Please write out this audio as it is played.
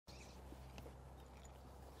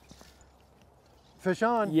Fish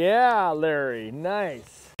on. Yeah, Larry,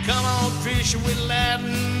 nice. Come on fishing with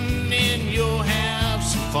Ladin and you'll have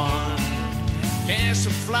some fun. Cast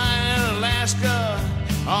a fly in Alaska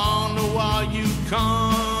on the wild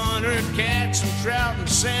Yukon, or catch some trout and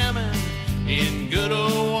salmon in good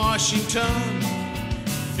old Washington.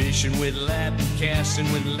 Fishing with Ladin,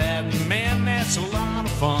 casting with Ladin, man, that's a lot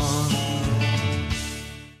of fun.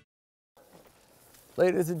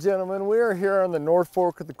 Ladies and gentlemen, we are here on the North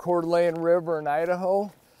Fork of the Coeur River in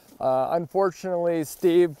Idaho. Unfortunately,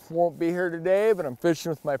 Steve won't be here today, but I'm fishing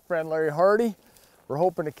with my friend Larry Hardy. We're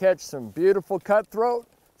hoping to catch some beautiful cutthroat.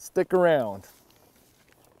 Stick around.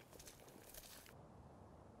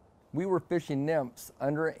 We were fishing nymphs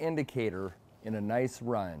under an indicator in a nice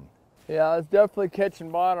run. Yeah, I was definitely catching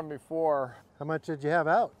bottom before. How much did you have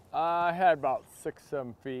out? I had about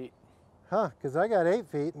 6-7 feet. Huh, because I got 8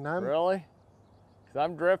 feet and I'm... Really? Because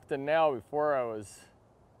I'm drifting now. Before I was...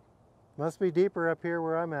 Must be deeper up here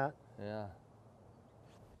where I'm at. Yeah.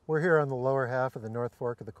 We're here on the lower half of the North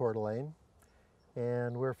Fork of the Coeur d'Alene,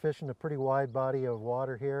 and we're fishing a pretty wide body of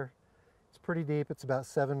water here. It's pretty deep. It's about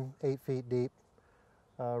 7-8 feet deep.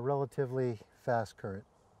 Relatively fast current.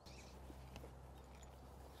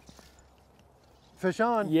 Fish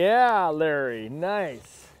on. Yeah, Larry,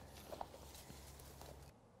 nice.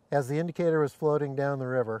 As the indicator was floating down the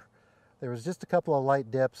river, there was just a couple of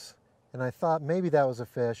light dips, and I thought maybe that was a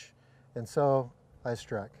fish, and so I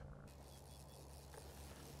struck.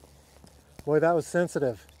 Boy, that was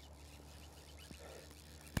sensitive.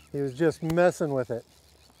 He was just messing with it.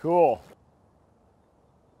 Cool.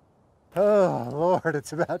 Oh, Lord,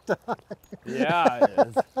 it's about time. Yeah,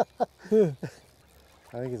 it is.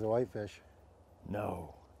 I think he's a whitefish.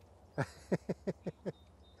 No.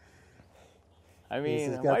 I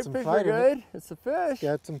mean, got some whitefish fight are in it. good. It's a fish.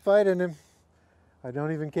 Got some fight in him. I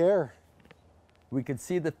don't even care. We could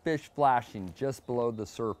see the fish flashing just below the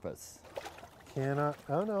surface. Cannot,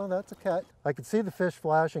 oh no, that's a cut. I could see the fish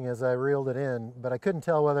flashing as I reeled it in, but I couldn't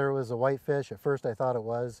tell whether it was a whitefish. At first I thought it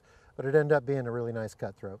was, but it ended up being a really nice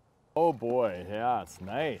cutthroat. Oh boy, yeah, it's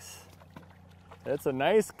nice. It's a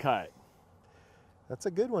nice cut. That's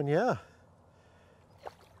a good one, yeah.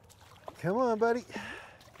 Come on, buddy.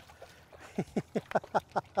 I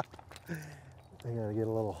gotta get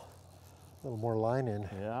a little more line in.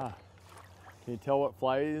 Yeah. Can you tell what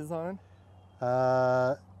fly he's on?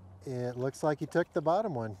 It looks like he took the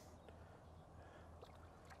bottom one.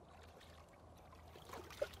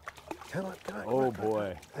 Come on, come on. Oh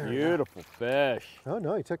boy, beautiful fish. Oh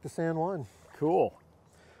no, he took the San Juan. Cool.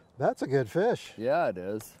 That's a good fish. Yeah, it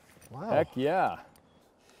is. Wow. Heck yeah.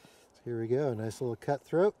 So here we go, nice little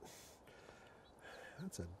cutthroat.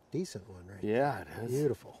 That's a decent one right there. Yeah, it is.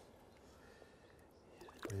 Beautiful.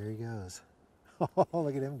 There he goes. Oh,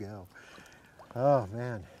 look at him go. Oh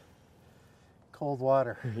man. Cold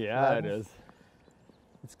water. Yeah, Ladin. it is.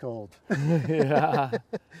 It's cold. Yeah.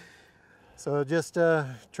 So just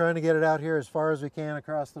trying to get it out here as far as we can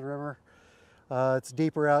across the river. It's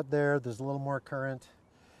deeper out there. There's a little more current.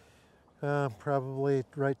 Probably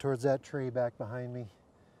right towards that tree back behind me.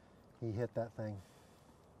 He hit that thing.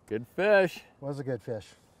 Good fish. Was a good fish.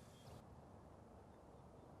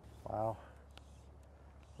 Wow.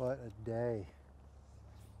 What a day.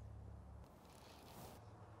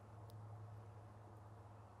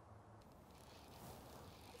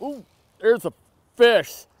 Ooh, there's a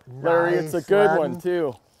fish. Larry, it's a Nice, good Ladin. one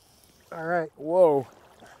too. All right. Whoa.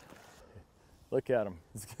 Look at him.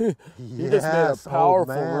 He just made Yes, a oh,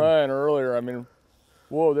 powerful man. run earlier. I mean,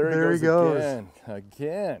 whoa, there he goes goes.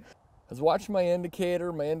 again. I was watching my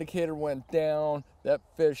indicator went down. That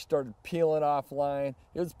fish started peeling off line.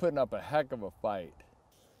 It was putting up a heck of a fight.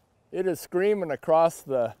 It is screaming across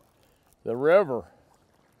the river.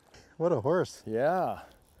 What a horse. Yeah.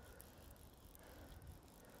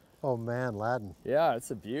 Oh man, Ladin. Yeah,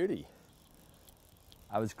 it's a beauty.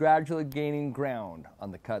 I was gradually gaining ground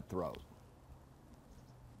on the cutthroat.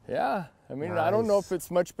 Yeah, I mean, I don't know if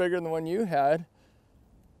it's much bigger than the one you had,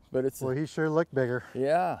 but it's... Well, he sure looked bigger.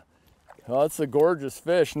 Yeah. Well, it's a gorgeous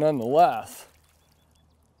fish nonetheless.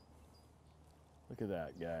 Look at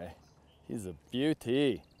that guy. He's a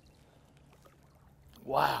beauty.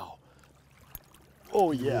 Wow.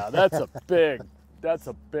 Oh yeah, that's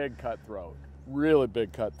a big cutthroat. Really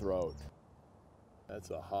big cutthroat.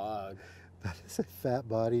 That's a hog. That is a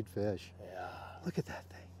fat-bodied fish. Yeah. Look at that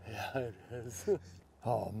thing. Yeah, it is.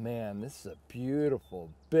 Oh man, this is a beautiful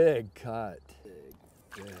big cut.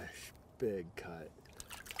 Big fish, big cut.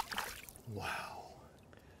 Wow.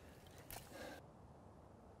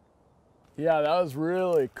 Yeah, that was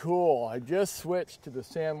really cool. I just switched to the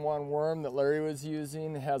San Juan worm that Larry was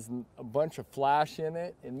using. It has a bunch of flash in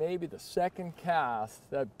it, and maybe the second cast,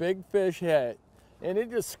 that big fish hit, and it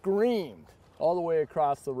just screamed all the way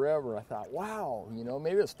across the river. I thought, wow, you know,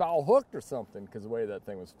 maybe it's foul hooked or something because the way that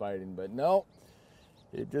thing was fighting, but no,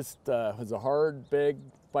 it just was a hard, big,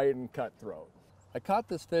 fighting cutthroat. I caught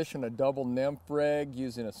this fish in a double nymph rig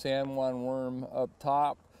using a San Juan worm up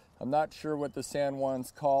top. I'm not sure what the San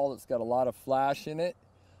Juan's called. It's got a lot of flash in it.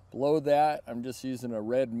 Below that, I'm just using a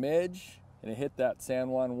red midge, and it hit that San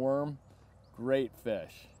Juan worm. Great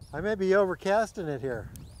fish. I may be overcasting it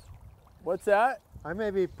here. What's that? I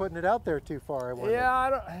may be putting it out there too far, I wonder.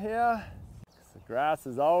 Yeah. The grass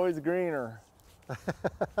is always greener.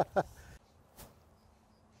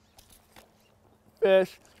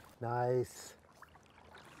 Fish. Nice.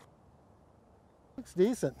 Looks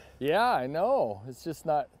decent. Yeah, I know. It's just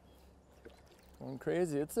not going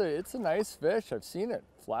crazy. It's a nice fish. I've seen it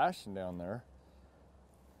flashing down there.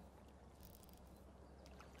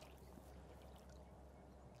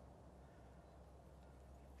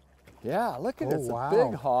 Yeah, look at it. It's wow. A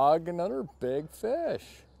big hog, another big fish.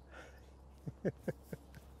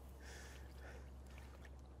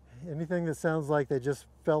 Anything that sounds like they just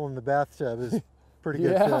fell in the bathtub is pretty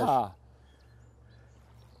good Yeah. fish.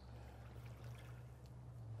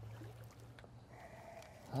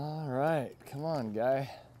 All right, come on, guy.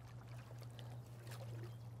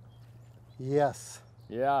 Yes.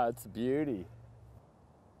 Yeah, it's a beauty.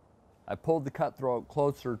 I pulled the cutthroat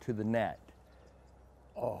closer to the net.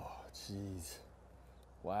 Oh, jeez.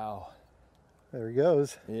 Wow. There he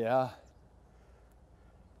goes. Yeah.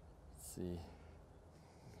 Let's see.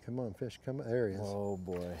 Come on, fish. Come on. There he is. Oh,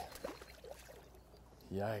 boy.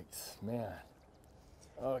 Yikes, man.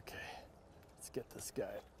 Okay, let's get this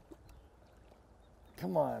guy.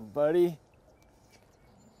 Come on, buddy.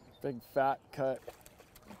 Big fat cut.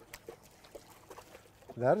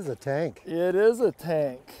 That is a tank. It is a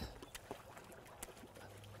tank.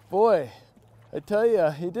 Boy, I tell you,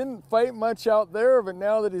 he didn't fight much out there, but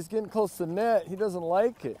now that he's getting close to the net, he doesn't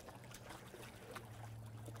like it.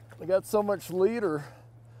 I got so much leader.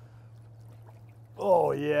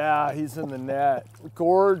 Oh yeah, he's in the net.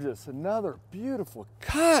 Gorgeous, another beautiful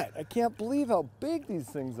cut. I can't believe how big these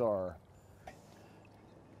things are.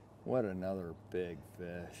 What another big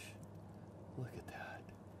fish. Look at that.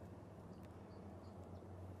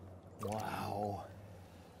 Wow.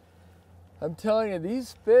 I'm telling you,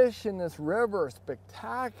 these fish in this river are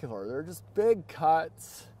spectacular. They're just big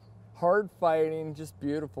cuts, hard fighting, just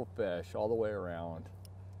beautiful fish all the way around.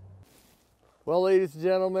 Well, ladies and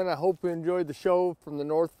gentlemen, I hope you enjoyed the show from the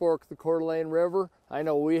North Fork of the Coeur d'Alene River. I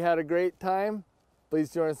know we had a great time.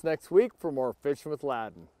 Please join us next week for more Fishing with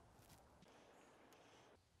Ladin.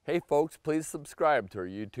 Hey folks, please subscribe to our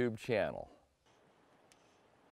YouTube channel.